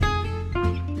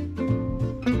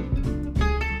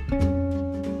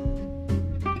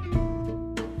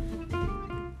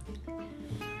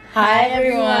Hi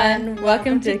everyone,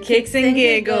 welcome to Kicks and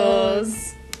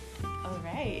Giggles. All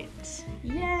right.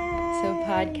 Yay! So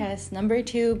podcast number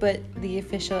 2, but the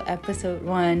official episode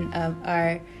 1 of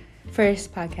our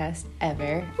first podcast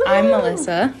ever. Woo! I'm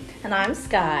Melissa. And I'm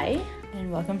Sky.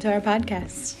 And welcome to our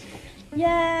podcast.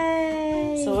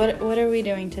 Yay! So what are we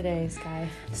doing today, Sky?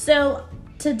 So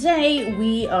today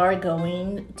we are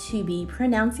going to be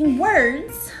pronouncing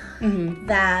words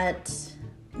that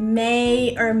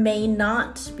may or may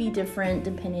not be different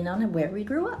depending on where we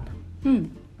grew up.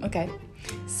 Okay.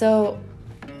 So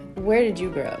where did you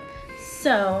grow up?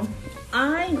 So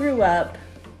I grew up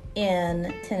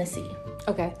in Tennessee.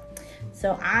 Okay.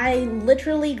 So I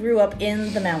literally grew up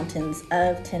in the mountains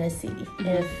of Tennessee.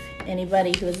 If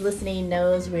anybody who is listening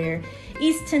knows where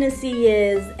East Tennessee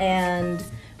is and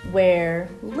where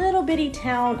little bitty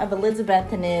town of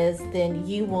Elizabethton is, then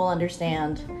you will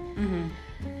understand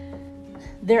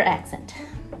their accent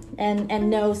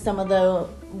and know some of the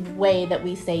way that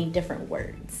we say different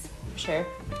words. Sure.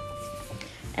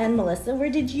 And Melissa,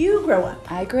 where did you grow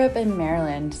up? I grew up in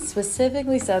Maryland,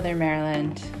 specifically Southern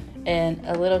Maryland, in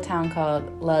a little town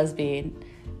called Lusby.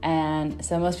 And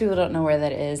so most people don't know where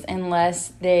that is unless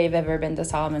they've ever been to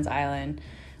Solomon's Island,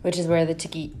 which is where the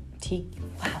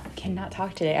wow, I cannot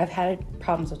talk today. I've had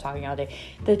problems with talking all day.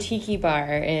 The tiki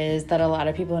bar is that a lot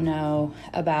of people know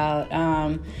about,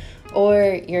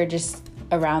 or you're just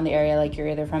around the area, like you're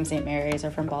either from St. Mary's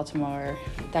or from Baltimore,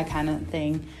 that kind of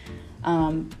thing.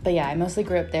 But yeah, I mostly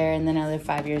grew up there, and then I lived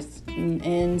 5 years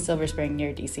in Silver Spring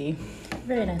near DC.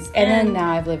 Very nice. And then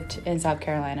now I've lived in South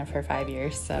Carolina for 5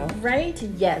 years, so. Right?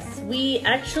 Yes. We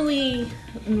actually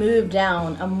moved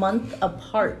down a month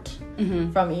apart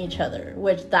from each other,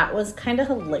 which that was kind of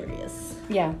hilarious.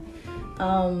 Yeah.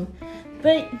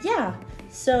 But yeah,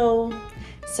 so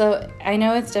I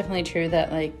know it's definitely true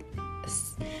that, like,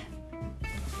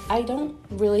 I don't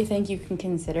really think you can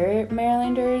consider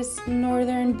Marylanders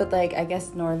northern, but, like, I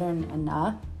guess northern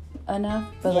enough,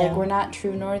 but, like, we're not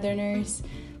true northerners,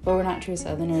 but we're not true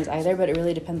southerners either, but it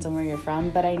really depends on where you're from.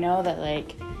 But I know that,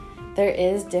 like, there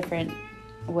is different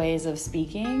ways of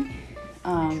speaking.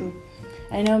 True.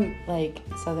 I know, like,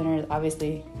 southerners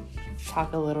obviously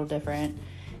talk a little different,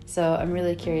 so I'm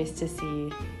really curious to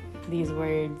see these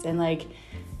words, and, like,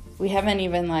 we haven't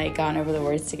even, like, gone over the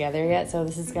words together yet, so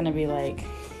this is gonna be, like,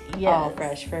 all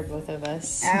fresh for both of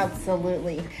us.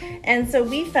 Absolutely. And so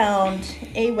we found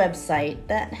a website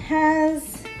that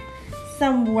has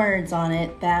some words on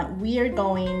it that we are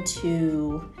going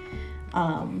to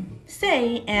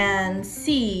say and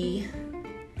see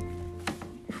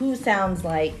who sounds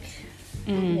like,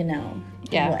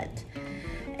 what.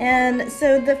 And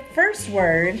so the first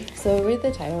word... So read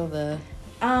the title of the...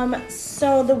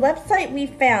 So the website we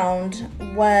found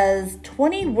was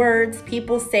 20 words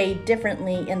people say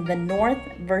differently in the North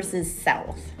versus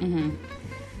South.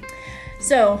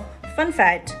 So, fun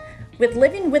fact, with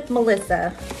living with Melissa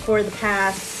for the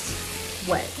past,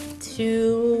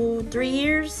 2-3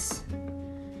 years?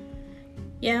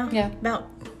 Yeah. About.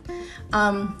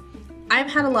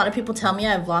 I've had a lot of people tell me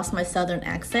I've lost my Southern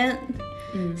accent.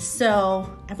 So,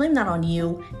 I blame that on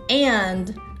you.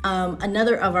 And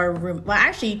another of our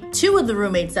two of the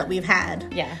roommates that we've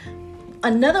had. Yeah.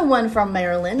 Another one from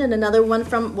Maryland and another one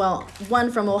from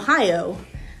Ohio.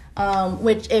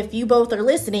 Which, if you both are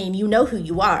listening, you know who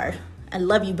you are. I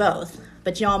love you both.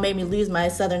 But y'all made me lose my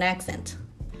Southern accent.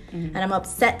 And I'm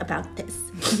upset about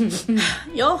this.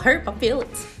 Y'all hurt my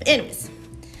feelings. Anyways.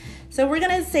 So we're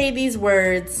going to say these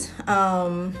words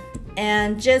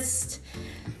and just,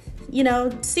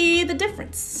 see the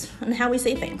difference in how we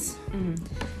say things.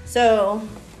 So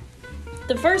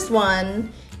the first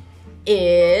one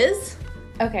is...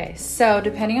 Okay, so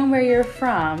depending on where you're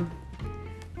from,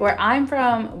 where I'm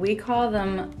from, we call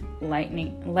them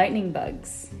lightning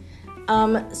bugs.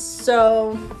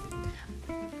 So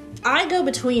I go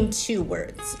between two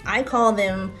words. I call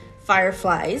them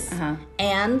fireflies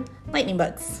and lightning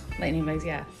bugs. Lightning bugs,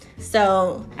 yeah.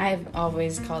 So I've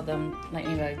always called them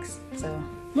lightning bugs, so.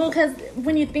 Well, because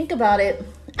when you think about it,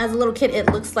 as a little kid,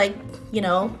 it looks like,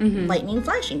 lightning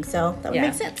flashing. So that would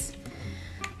make sense.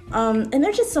 And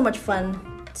they're just so much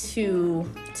fun to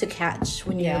catch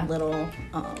when you're little.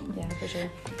 Yeah, for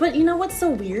sure. But you know what's so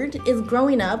weird is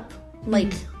growing up,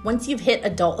 like, once you've hit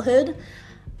adulthood,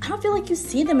 I don't feel like you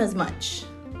see them as much.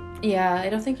 Yeah, I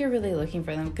don't think you're really looking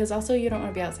for them, because also you don't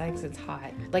want to be outside because it's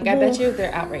hot. Like, I bet you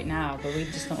they're out right now, but we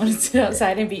just don't want to sit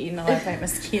outside and be eaten alive by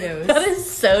mosquitoes. That is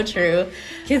so true.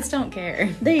 Kids don't care.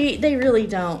 They really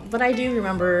don't. But I do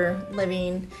remember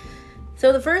living...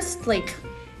 So the first,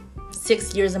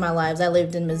 6 years of my lives, I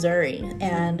lived in Missouri,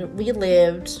 and we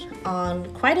lived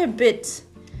on quite a bit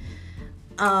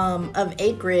of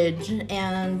acreage,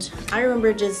 and I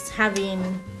remember just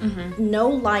having no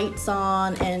lights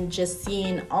on and just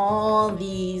seeing all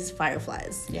these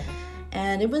fireflies. Yeah.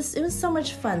 And it was so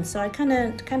much fun. So I kind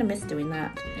of miss doing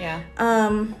that. Yeah.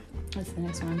 What's the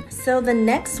next one? So the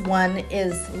next one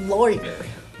is lawyer.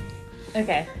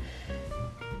 Okay.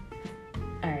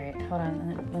 All right. Hold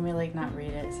on. Let me like not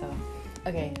read it. So,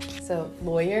 okay. So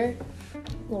lawyer.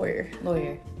 Lawyer.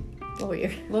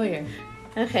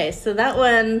 Okay, so that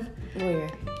one, Lawyer.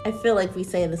 I feel like we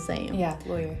say the same. Yeah,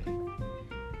 lawyer.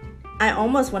 I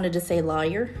almost wanted to say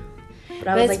lawyer, but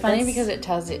I But was it's like, funny because it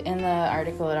tells you in the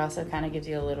article. It also kind of gives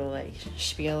you a little like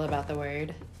spiel about the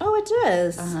word. oh, it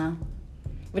does.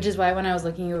 Which is why when I was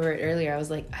looking over it earlier, I was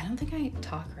like, I don't think I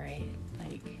talk right.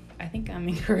 Like, I think I'm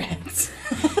incorrect.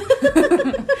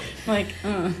 Like,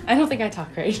 I don't think I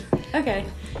talk right. Okay.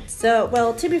 So,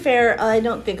 well, to be fair, I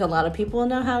don't think a lot of people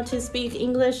know how to speak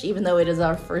English, even though it is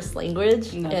our first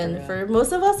language, and for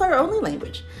most of us, our only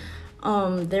language.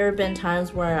 There have been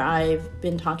times where I've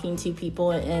been talking to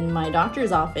people in my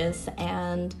doctor's office,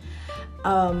 and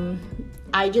I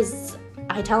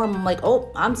tell them, like,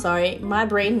 oh, I'm sorry, my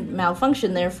brain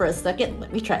malfunctioned there for a second.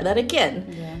 Let me try that again.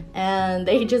 Yeah. And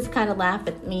they just kind of laugh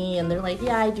at me, and they're like,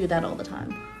 yeah, I do that all the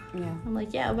time. Yeah. I'm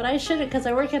like, yeah, but I shouldn't because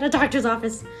I work at a doctor's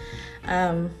office.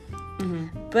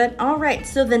 But all right,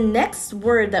 so the next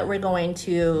word that we're going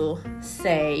to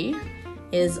say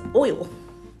is oil.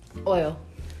 Oil.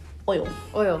 Oil.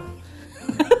 Oil.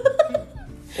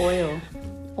 Oil.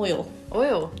 Oil.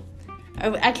 Oil.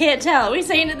 I can't tell. Are we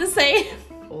saying it the same?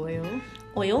 Oil.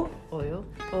 Oil. Oil.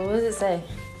 Well, what does it say?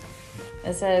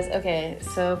 It says, okay,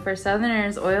 so for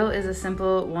Southerners, oil is a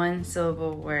simple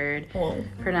one-syllable word Oil.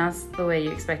 pronounced the way you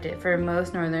expect it. For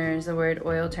most Northerners, the word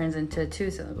oil turns into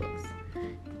 2 syllables.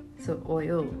 So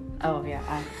oil. Oh,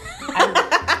 yeah.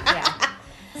 Yeah.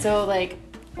 So, like,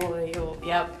 oil.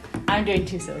 Yep. I'm doing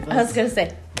 2 syllables. I was going to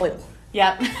say oil.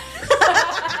 Yep.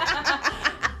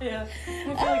 Yeah.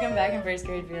 I feel like I'm back in first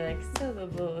grade be like,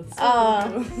 syllables.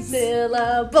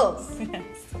 Syllables. Yes.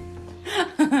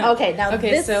 Okay, now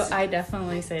Okay, so I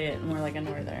definitely say it more like a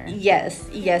northerner. Yes,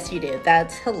 you do.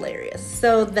 That's hilarious.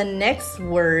 So the next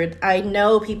word, I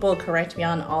know people correct me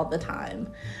on all the time.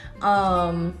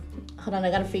 Hold on,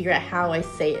 I gotta figure out how I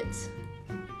say it.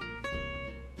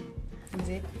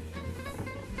 Easy.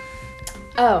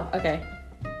 Oh, okay.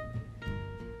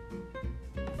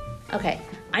 Okay,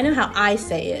 I know how I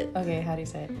say it. Okay, how do you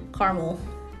say it? Caramel.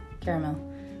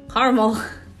 Caramel.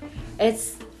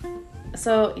 It's,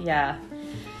 so, yeah.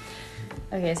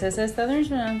 Okay, so it says Southerners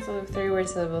pronounce the 3-word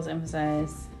syllables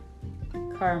emphasize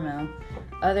caramel.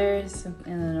 Others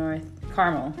in the north,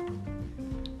 caramel.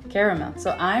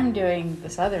 So I'm doing the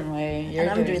southern way. And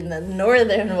I'm doing the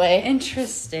northern way.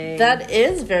 Interesting. That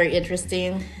is very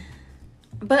interesting.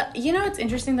 But you know, it's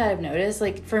interesting that I've noticed,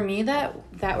 like, for me, that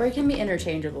word can be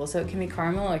interchangeable. So it can be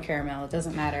caramel or caramel. It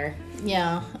doesn't matter.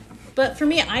 Yeah. But for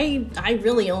me, I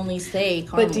really only say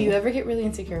caramel. But do you ever get really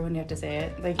insecure when you have to say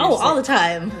it? Like, all the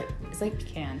time. It's like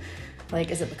pecan. Like,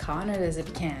 is it pecan or is it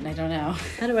pecan? I don't know.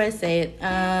 How do I say it?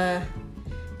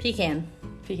 Pecan.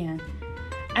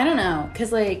 I don't know,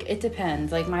 because, like, it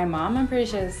depends. Like, my mom, I'm pretty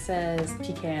sure, says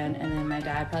pecan, and then my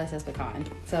dad probably says pecan.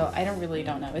 So I don't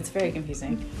know. It's very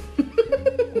confusing.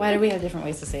 Why do we have different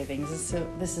ways to say things?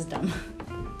 This is dumb.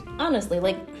 Honestly,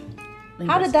 like,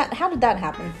 how did that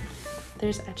happen?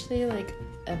 There's actually, like,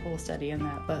 a whole study on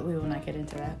that, but we will not get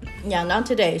into that. Yeah, not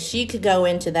today. She could go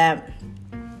into that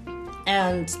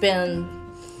and spend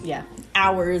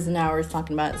hours and hours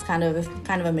talking about it. It's kind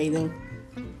of amazing.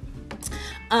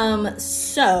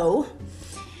 So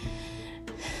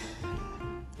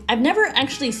I've never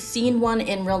actually seen one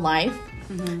in real life,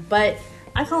 but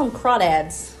I call them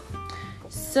crawdads.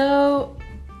 So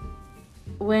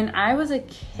when I was a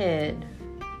kid,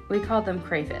 we called them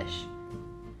crayfish.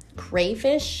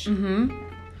 Crayfish?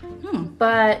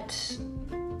 But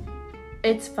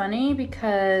it's funny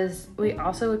because we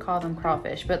also would call them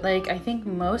crawfish, but, like, I think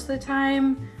most of the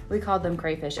time we called them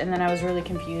crayfish, and then I was really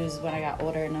confused when I got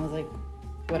older, and I was like,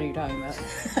 what are you talking about?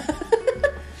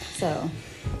 So,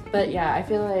 but yeah, I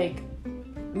feel like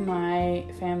my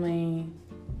family,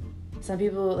 some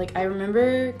people, like, I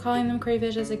remember calling them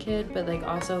crayfish as a kid, but, like,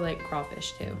 also, like,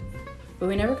 crawfish too. But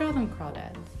we never called them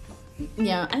crawdads.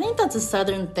 Yeah, I think that's a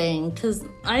southern thing, because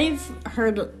I've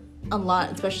heard a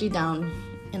lot, especially down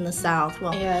in the South.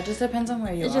 Well, yeah, it just depends on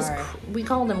where you are. We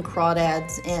call them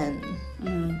crawdads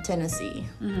in Tennessee.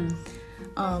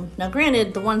 Now,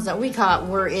 granted, the ones that we caught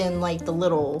were in, like, the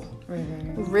little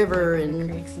river and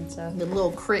creeks and stuff. The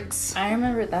little creeks. I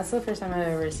remember that's the first time I've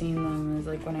ever seen them, was,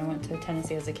 like, when I went to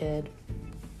Tennessee as a kid.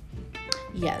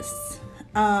 Yes.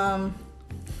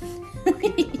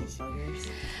 Buggers.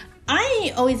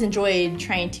 I always enjoyed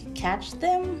trying to catch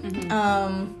them.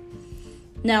 Mm-hmm.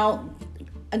 Now,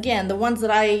 again, the ones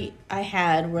that I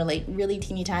had were like really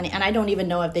teeny tiny, and I don't even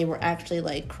know if they were actually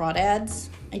like crawdads.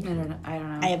 I don't know.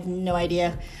 I have no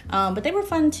idea. But they were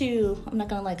fun to, I'm not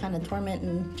gonna like kind of torment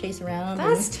and chase around.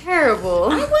 That's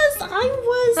terrible. I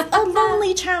was a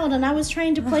lonely child, and I was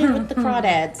trying to play with the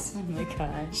crawdads. Oh my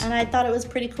gosh. And I thought it was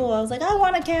pretty cool. I was like, I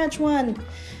want to catch one.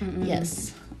 Mm-mm.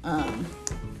 Yes.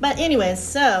 But anyways,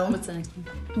 so What's the next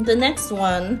one? the next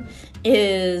one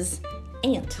is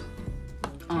ant.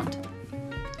 Aunt.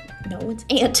 No, it's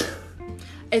ant.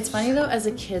 It's funny though, as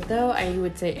a kid though, I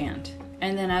would say aunt.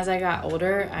 And then as I got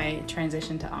older, I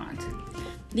transitioned to aunt.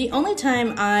 The only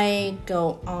time I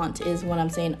go aunt is when I'm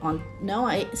saying aunt. No,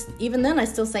 even then I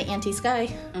still say Auntie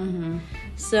Sky. Mm-hmm.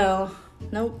 So,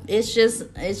 nope, it's just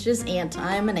ant.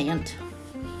 I'm an ant.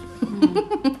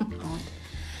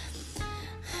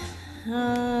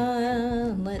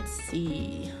 Let's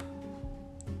see.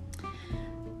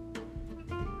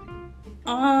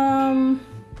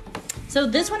 So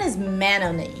this one is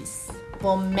mayonnaise.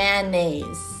 Well,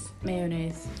 mayonnaise.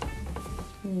 Mayonnaise.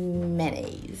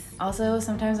 Mayonnaise. Also,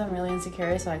 sometimes I'm really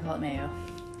insecure, so I call it mayo.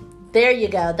 There you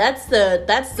go. That's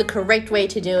the correct way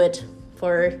to do it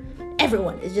for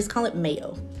everyone. Is just call it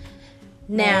mayo.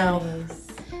 Now,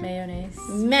 Mayonnaise.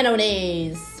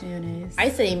 mayonnaise. Mayonnaise. I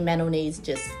say mayonnaise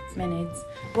just Mayonnaise.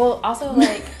 Well, also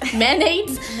like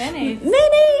mayonnaise. mayonnaise.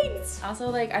 Mayonnaise. Also,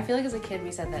 like I feel like as a kid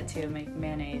we said that too,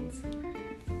 mayonnaise.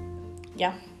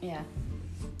 Yeah. Yeah.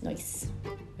 Nice.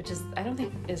 Which is I don't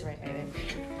think is right either.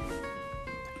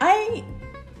 I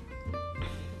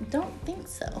don't think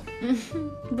so.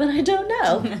 But I don't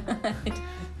know.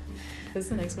 What's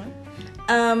the next one?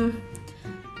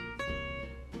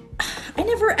 I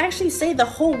never actually say the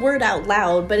whole word out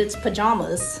loud, but it's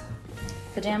pajamas.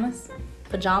 Pajamas.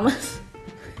 Pajamas.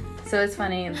 So it's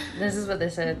funny. This is what they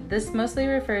said. This mostly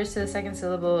refers to the second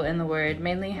syllable in the word,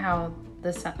 mainly how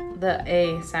the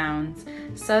A sounds.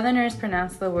 Southerners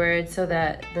pronounce the word so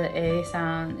that the A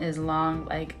sound is long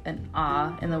like an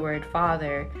ah in the word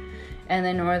father. And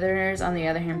the Northerners, on the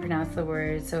other hand, pronounce the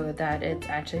word so that it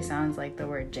actually sounds like the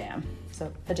word jam.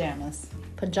 So, pajamas.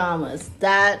 Pajamas.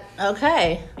 That,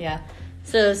 okay. Yeah.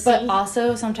 So, But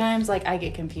also, sometimes, like, I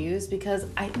get confused because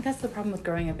I think that's the problem with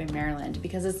growing up in Maryland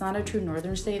because it's not a true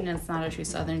northern state and it's not a true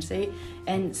southern state.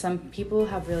 And some people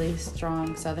have really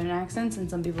strong southern accents and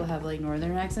some people have, like,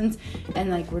 northern accents.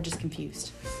 And, like, we're just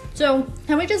confused. So,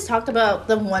 have we just talked about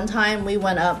the one time we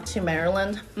went up to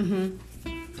Maryland? Mm-hmm.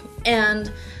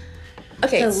 And...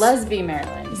 okay. To Lesby,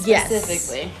 Maryland,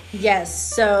 specifically.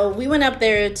 Yes. So we went up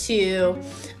there to,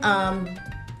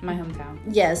 My hometown.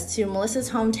 yes, to Melissa's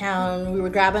hometown. We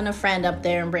were grabbing a friend up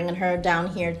there and bringing her down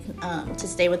here to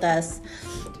stay with us.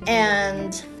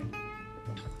 And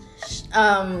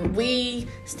we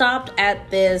stopped at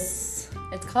this.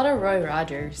 It's called a Roy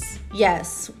Rogers.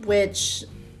 Yes, which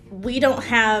we don't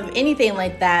have anything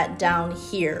like that down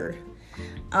here.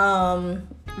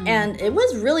 And it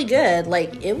was really good.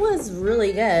 Like, it was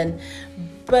really good.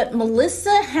 But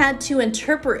Melissa had to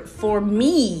interpret for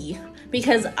me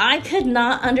because I could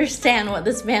not understand what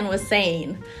this man was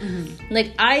saying. Mm-hmm.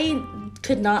 Like, I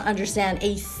could not understand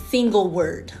a single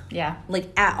word. Yeah. Like,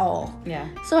 at all. Yeah.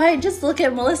 So I just look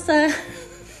at Melissa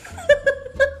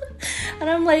and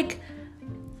I'm like,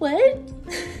 what?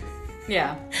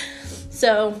 Yeah.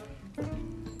 So,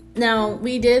 now,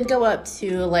 we did go up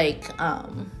to, like,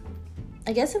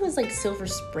 I guess it was like Silver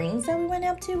Springs that we went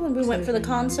up to when we went for the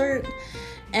concert.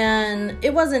 And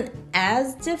it wasn't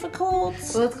as difficult.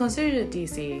 Well, it's considered a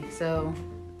DC, so...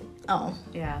 Oh.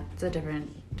 Yeah, it's a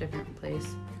different place.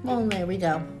 Well, there we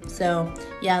go. So,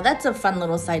 yeah, that's a fun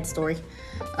little side story.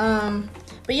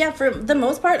 But yeah, for the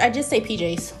most part, I just say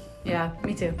PJs. Yeah,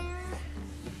 me too.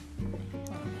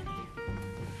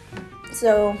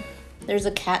 So, there's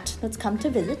a cat that's come to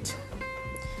visit.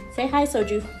 Say hi,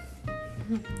 Soju.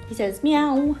 He says,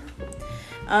 meow.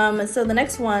 So the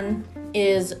next one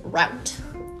is route.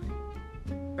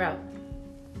 Route.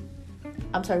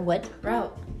 I'm sorry, what?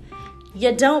 Route.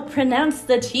 You don't pronounce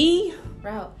the T?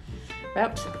 Route.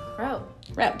 Route. Route.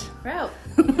 Route. Route.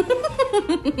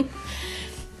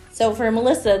 So for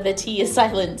Melissa, the T is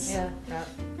silent. Yeah, route.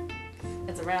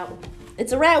 It's a route.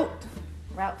 It's a route.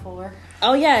 Route 4.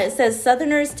 Oh yeah, it says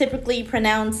Southerners typically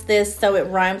pronounce this so it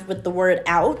rhymes with the word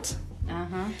out.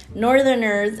 Uh-huh.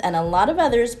 Northerners and a lot of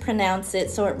others pronounce it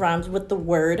so it rhymes with the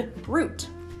word route.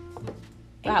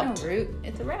 Route. Route. No route.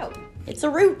 It's a route. It's a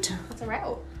route. It's a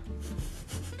route.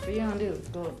 What are you gonna do?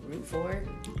 Go Route 4?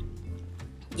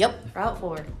 Yep. Route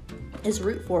 4. Is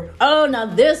Route 4. Oh, now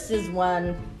this is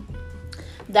one.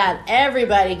 that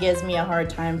everybody gives me a hard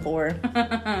time for.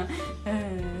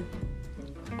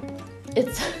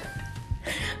 It's...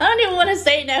 I don't even want to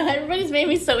say it now. Everybody's made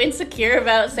me so insecure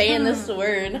about saying this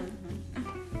word.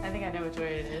 I think I know which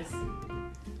word it is.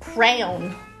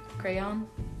 Crayon. Crayon?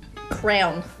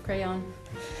 Crayon. Crayon.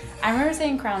 I remember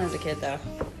saying crown as a kid, though.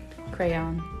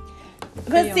 Crayon.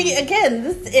 But see, again,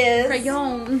 this is...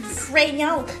 Crayons.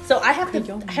 Crayon. So I have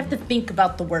to think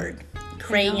about the word.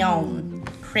 Crayon.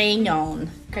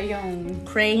 Crayon. Crayon.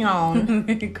 Crayon.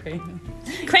 Crayon.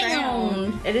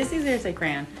 Crayon. It is easier to say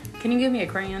crayon. Can you give me a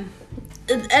crayon?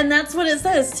 And that's what it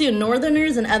says too.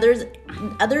 Northerners and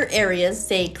other areas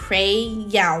say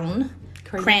crayon,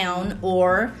 crown,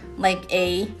 or like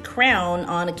a crown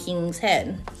on a king's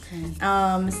head.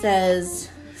 Okay. Says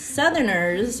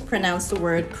Southerners pronounce the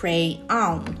word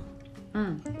crayon.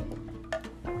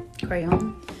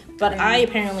 Crayon. But I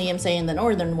apparently am saying the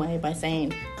northern way by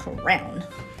saying crown.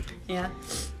 Yeah.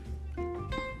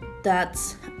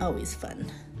 That's always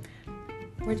fun.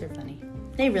 Words are funny.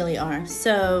 They really are.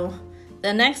 So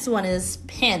the next one is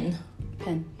pen.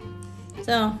 Pen.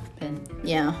 So pen.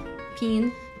 Yeah.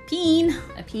 Peen. Peen.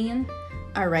 A peen.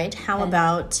 All right. How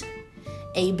about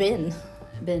a bin?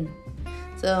 Bin.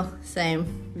 So same.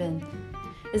 Bin.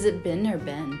 Is it bin or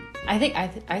ben? I think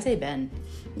I say ben.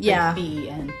 Yeah. Like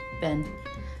B-E-N. Ben.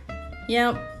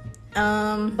 Yep.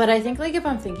 But I think like if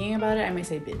I'm thinking about it, I might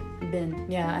say bin.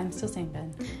 Yeah, I'm still saying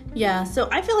ben. Yeah. So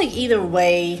I feel like either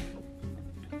way,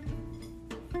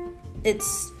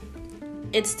 it's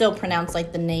still pronounced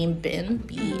like the name bin,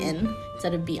 B-E-N,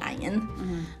 instead of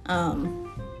B-I-N. Mm-hmm.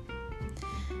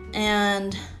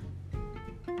 And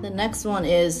the next one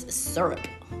is syrup.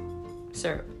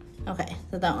 Syrup. Okay,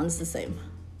 so that one's the same.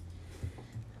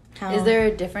 Is there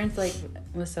a difference like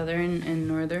with Southern and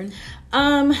Northern?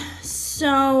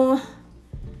 So it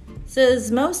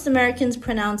says most Americans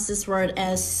pronounce this word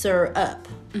as syrup.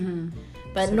 Mm-hmm.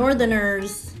 But syrup.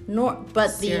 Northerners,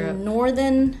 the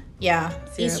northern, syrup,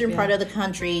 eastern part of the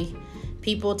country,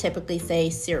 people typically say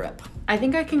syrup. I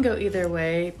think I can go either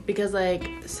way because like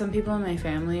some people in my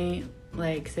family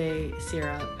like say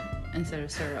syrup instead of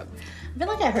syrup. I feel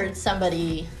like I heard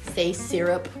somebody say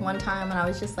syrup one time and I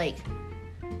was just like,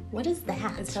 what is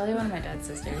that? It's probably one of my dad's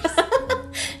sisters.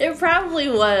 It probably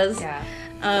was. Yeah.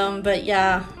 But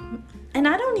yeah. And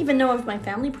I don't even know if my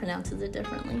family pronounces it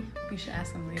differently. You should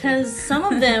ask them later. Because some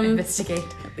of them... Investigate.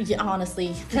 Yeah,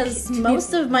 honestly. Because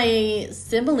most of my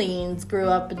siblings grew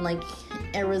up in, like,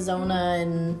 Arizona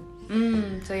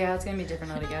and... So, yeah, it's going to be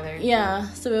different altogether. Yeah,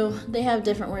 so they have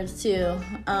different words, too.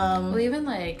 Well, even,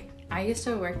 like, I used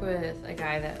to work with a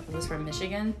guy that was from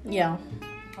Michigan. Yeah.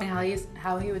 And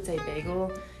how he would say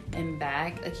bagel and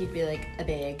bag. Like, he'd be like, a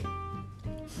bag.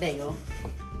 Bagel.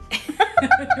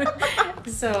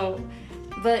 So...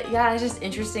 But yeah, it's just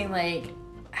interesting, like,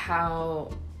 how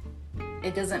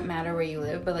it doesn't matter where you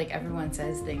live, but, like, everyone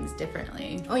says things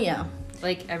differently. Oh, yeah.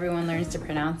 Like, everyone learns to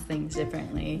pronounce things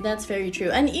differently. That's very true.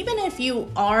 And even if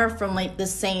you are from, like, the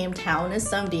same town as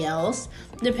somebody else,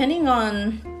 depending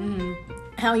on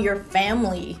how your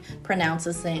family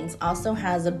pronounces things also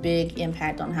has a big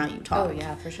impact on how you talk. Oh,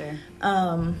 yeah, for sure.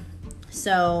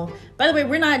 So, by the way,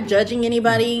 we're not judging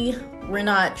anybody. We're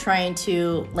not trying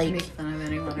to, like,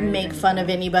 make fun of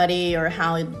anybody or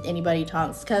how anybody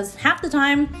talks. Because half the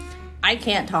time, I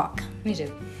can't talk. Me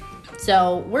too.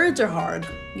 So, words are hard,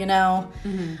 you know?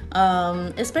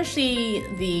 Mm-hmm. Especially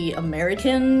the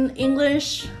American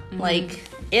English. Mm-hmm. Like,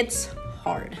 it's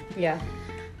hard. Yeah.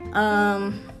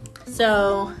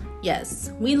 So, yes,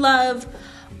 we love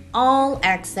all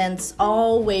accents,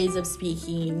 all ways of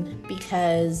speaking,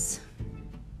 because...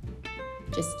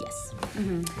 Just yes.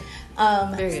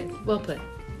 Mm-hmm. Very good. Well put.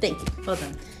 Thank you. Well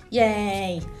done.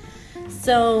 Yay.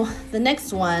 So the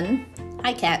next one.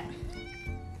 Hi, Kat.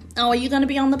 Oh, are you going to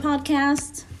be on the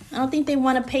podcast? I don't think they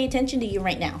want to pay attention to you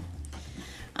right now.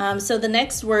 So the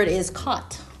next word is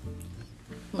caught.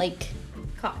 Like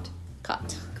caught.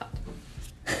 Caught. Caught.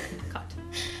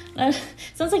 Caught.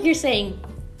 Sounds like you're saying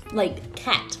like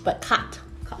cat, but caught.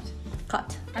 Caught.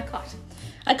 Caught. I caught.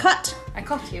 I caught. I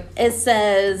caught you. It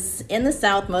says, in the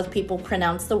South, most people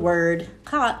pronounce the word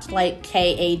caught like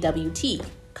K-A-W-T.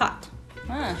 Caught.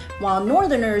 Huh. While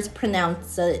Northerners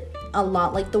pronounce it a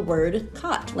lot like the word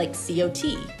caught, like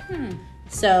C-O-T.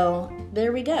 So,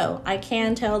 there we go. I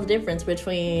can tell the difference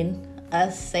between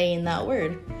us saying that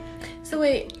word. So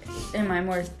wait, am I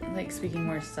more, like, speaking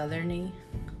more Southern-y?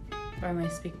 Or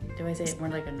do I say it more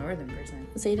like a Northern person?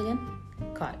 Say it again.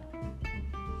 Caught.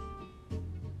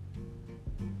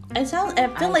 I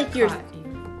feel like you're...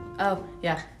 Oh,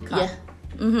 yeah. Caught. Yeah.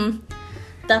 Mm-hmm.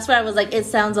 That's why I was like, it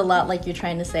sounds a lot like you're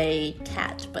trying to say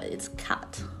cat, but it's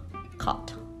caught.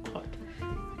 Caught.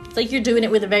 It's like you're doing it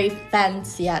with a very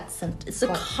fancy accent. It's a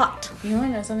cot. You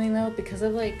want to know something though? Because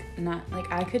of I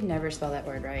could never spell that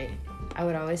word right. I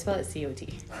would always spell it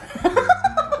C-O-T.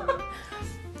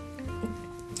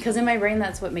 Because in my brain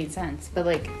that's what made sense. But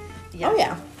yeah. Oh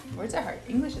yeah. Words are hard.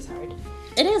 English is hard.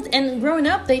 It is. And growing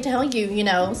up they tell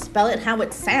you, spell it how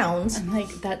it sounds. I'm like,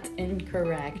 that's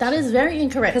incorrect. That is very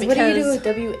incorrect. Because what do you do with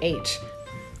W-H?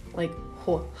 Like,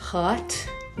 hot?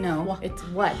 No, it's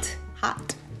what?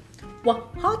 Hot. What?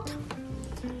 Hot.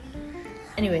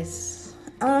 Anyways.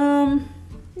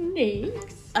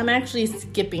 Next. I'm actually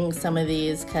skipping some of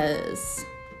these because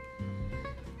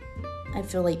I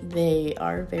feel like they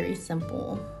are very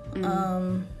simple.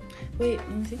 Wait,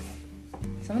 let me see.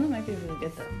 Some of them might be really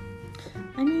good though.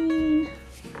 I mean...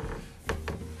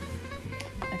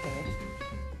 Okay.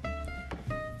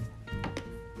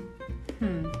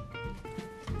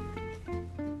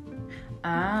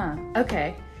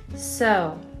 Okay.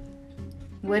 So,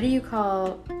 what do you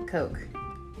call Coke?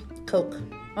 Coke.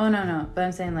 Oh, no. But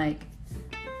I'm saying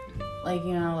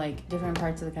different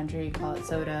parts of the country call it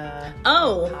soda.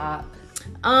 Oh. Pop.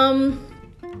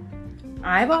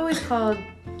 I've always called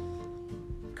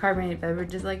carbonated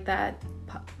beverages like that,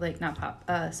 not pop,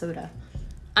 soda.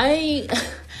 I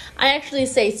actually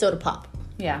say soda pop.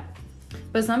 Yeah.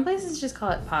 But some places just call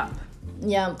it pop.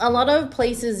 Yeah, a lot of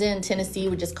places in Tennessee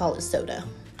would just call it soda.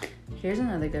 Here's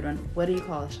another good one. What do you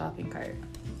call a shopping cart?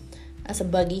 That's a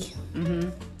buggy.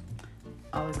 Mm-hmm.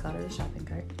 Always called it a shopping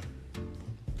cart.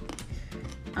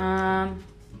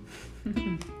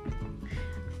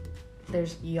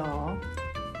 There's y'all.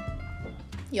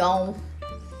 Y'all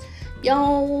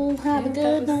have a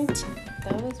good night.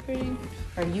 That was pretty...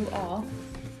 Or you all.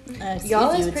 Y'all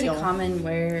Y'all is pretty common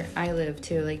where I live,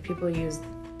 too. Like, people use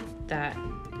that.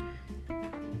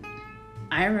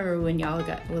 I remember when y'all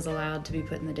was allowed to be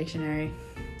put in the dictionary.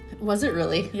 Was it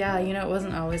really? Yeah, it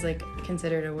wasn't always,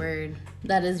 considered a word.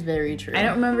 That is very true. I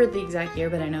don't remember the exact year,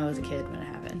 but I know I was a kid when it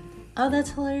happened. Oh,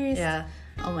 that's hilarious. Yeah.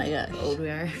 Oh my gosh. How old we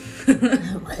are.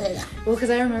 Well, because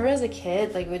I remember as a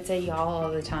kid, we'd say y'all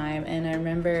all the time, and I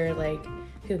remember,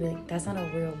 people would be like, that's not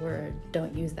a real word.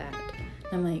 Don't use that.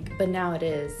 And I'm like, but now it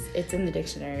is. It's in the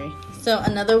dictionary. So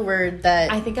another word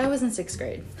that... I think I was in 6th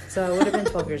grade, so I would have been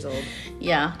 12 years old.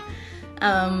 Yeah.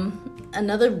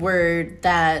 Another word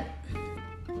that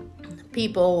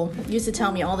people used to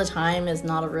tell me all the time is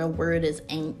not a real word is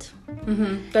ain't.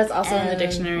 Mm-hmm. That's also in the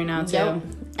dictionary now, too. Yep.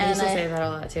 I used to say that a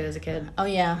lot, too, as a kid. Oh,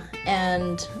 yeah.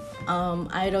 And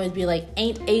I'd always be like,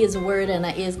 ain't is a word and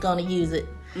I is gonna use it.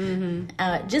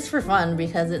 Mm-hmm. Just for fun,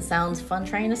 because it sounds fun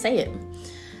trying to say it.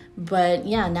 But,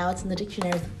 yeah, now it's in the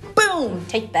dictionary. Boom!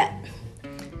 Take that.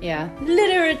 Yeah.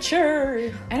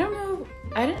 Literature! I don't know.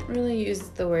 I didn't really use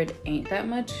the word ain't that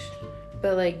much.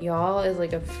 But, y'all is,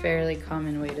 a fairly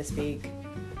common way to speak.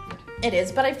 It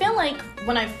is, but I feel like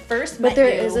when I first met you... But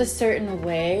there is a certain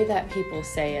way that people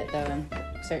say it, though, in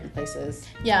certain places.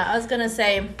 Yeah, I was gonna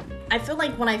say, I feel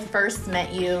like when I first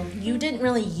met you, you didn't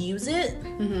really use it.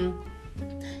 Mm-hmm.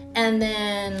 And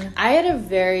then... I had a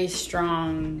very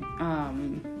strong,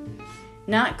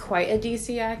 not quite a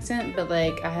DC accent, but,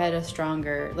 I had a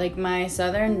stronger... my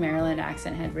Southern Maryland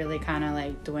accent had really kind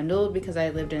of, dwindled because I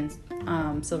lived in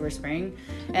Silver Spring.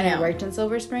 And I worked in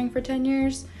Silver Spring for 10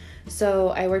 years. So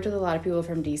I worked with a lot of people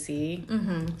from DC.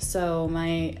 Mm-hmm. So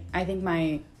I think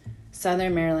my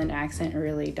Southern Maryland accent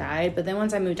really died. But then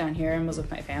once I moved down here and was with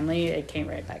my family, it came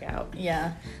right back out.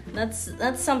 Yeah, that's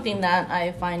something that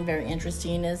I find very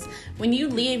interesting is when you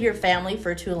leave your family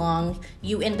for too long,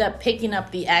 you end up picking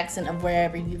up the accent of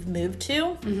wherever you've moved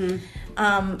to.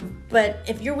 Mm-hmm. But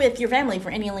if you're with your family for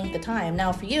any length of time,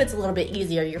 now for you it's a little bit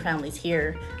easier. Your family's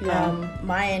here. Yeah.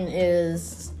 Mine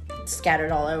is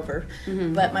scattered all over.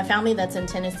 Mm-hmm. But my family that's in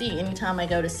Tennessee, anytime I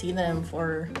go to see them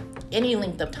for any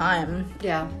length of time,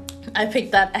 I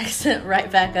pick that accent right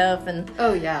back up, and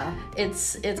oh yeah,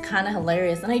 it's kind of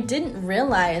hilarious. And I didn't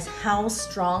realize how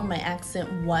strong my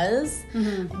accent was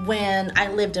when I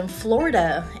lived in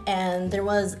Florida, and there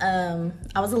was I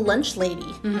was a lunch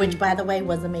lady, which by the way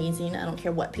was amazing. I don't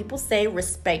care what people say,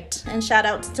 respect and shout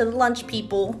outs to the lunch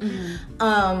people.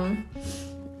 And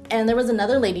there was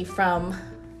another lady from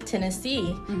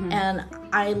Tennessee, and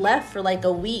I left for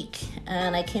a week,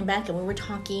 and I came back and we were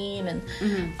talking, and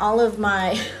all of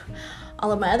my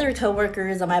other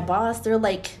coworkers and my boss, they're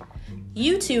like,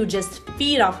 you two just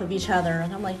feed off of each other.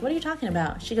 And I'm like, what are you talking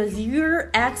about? She goes, your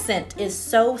accent is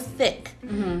so thick.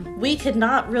 We could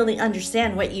not really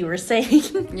understand what you were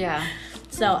saying. Yeah.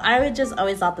 So I just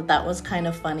always thought that was kind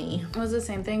of funny. It was the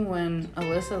same thing when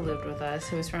Alyssa lived with us,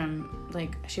 who was from,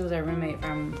 she was our roommate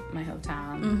from my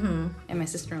hometown, and my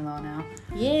sister-in-law now.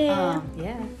 Yeah.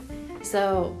 Yeah.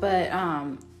 So, but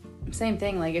same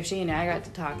thing. Like, if she and I got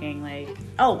to talking, like...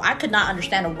 Oh, I could not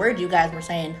understand a word you guys were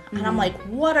saying. Mm-hmm. And I'm like,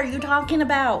 what are you talking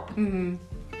about? Mm-hmm.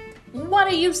 What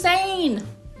are you saying?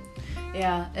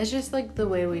 Yeah, it's just, like, the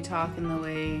way we talk and the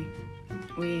way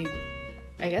we,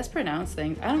 I guess, pronounce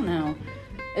things. I don't know.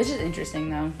 It's just interesting,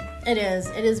 though. It is.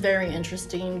 It is very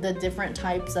interesting, the different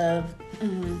types of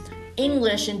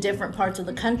English in different parts of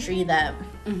the country that,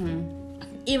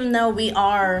 even though we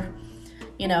are...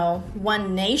 you know,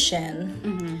 one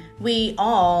nation, we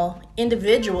all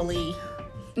individually,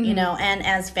 you know, and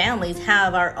as families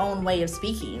have our own way of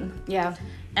speaking. Yeah.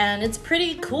 And it's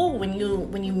pretty cool when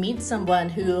you meet someone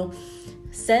who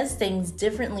says things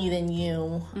differently than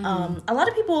you. A lot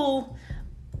of people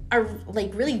are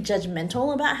like really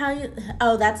judgmental about how you,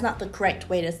 oh, that's not the correct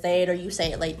way to say it, or you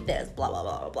say it like this, blah, blah,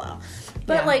 blah, blah, blah.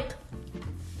 But like,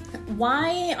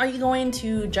 why are you going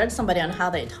to judge somebody on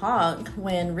how they talk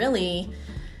when really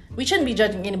we shouldn't be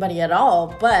judging anybody at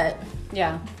all? But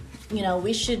you know,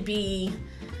 we should be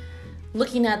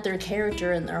looking at their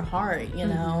character and their heart, you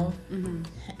know.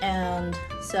 And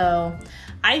so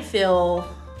I feel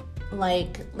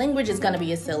like language is going to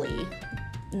be a silly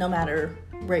no matter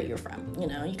where you're from. You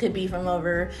know, you could be from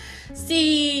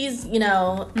overseas, you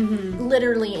know,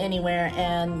 literally anywhere,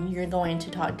 and you're going to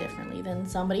talk differently than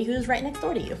somebody who's right next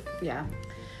door to you. Yeah.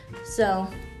 So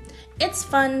it's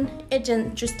fun. It's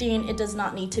interesting. It does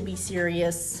not need to be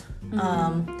serious.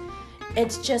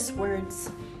 It's just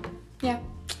words. Yeah.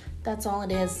 That's all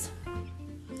it is.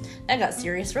 That got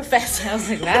serious real fast. I was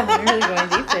like, wow, we're really going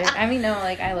deep there. I mean, no,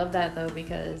 like, I love that, though,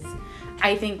 because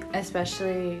I think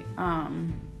especially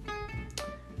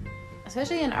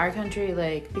in our country,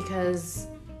 like, because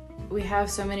we have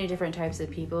so many different types of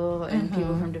people and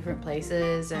people from different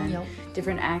places and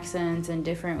different accents and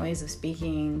different ways of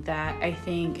speaking, that I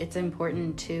think it's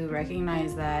important to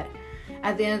recognize that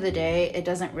at the end of the day, it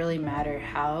doesn't really matter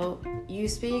how you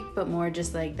speak, but more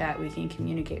just like that we can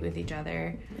communicate with each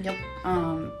other.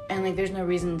 And like, there's no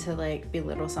reason to like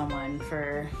belittle someone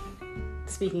for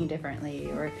speaking differently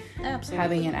or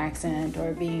having an accent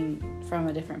or being from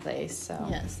a different place. So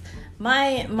yes,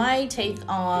 my take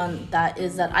on that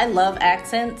is that I love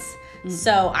accents.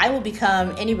 So I will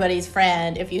become anybody's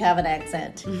friend if you have an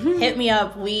accent. Hit me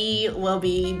up. We will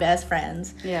be best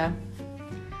friends. Yeah,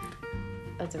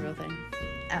 that's a real thing.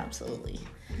 Absolutely.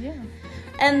 Yeah.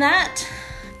 And that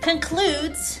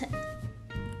concludes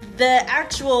the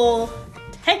actual,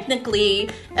 technically,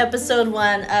 episode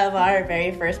 1 of our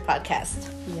very first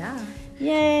podcast. Yeah.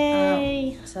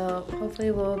 Yay! So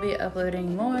hopefully we'll be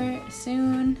uploading more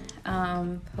soon.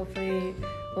 Hopefully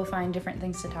we'll find different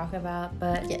things to talk about.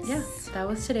 But yeah, that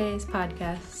was today's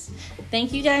podcast.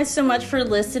 Thank you guys so much for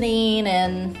listening,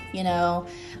 and you know,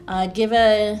 give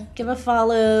a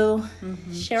follow,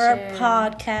 share our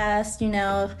podcast. You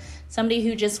know, somebody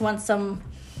who just wants some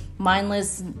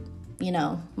mindless, you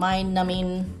know,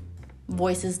 mind-numbing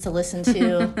voices to listen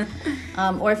to,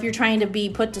 or if you're trying to be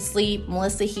put to sleep,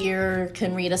 Melissa here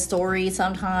can read a story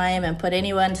sometime and put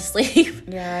anyone to sleep.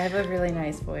 Yeah, I have a really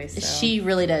nice voice. So. She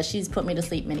really does. She's put me to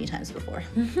sleep many times before.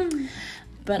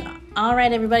 But all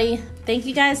right, everybody, thank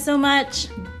you guys so much.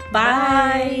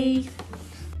 Bye.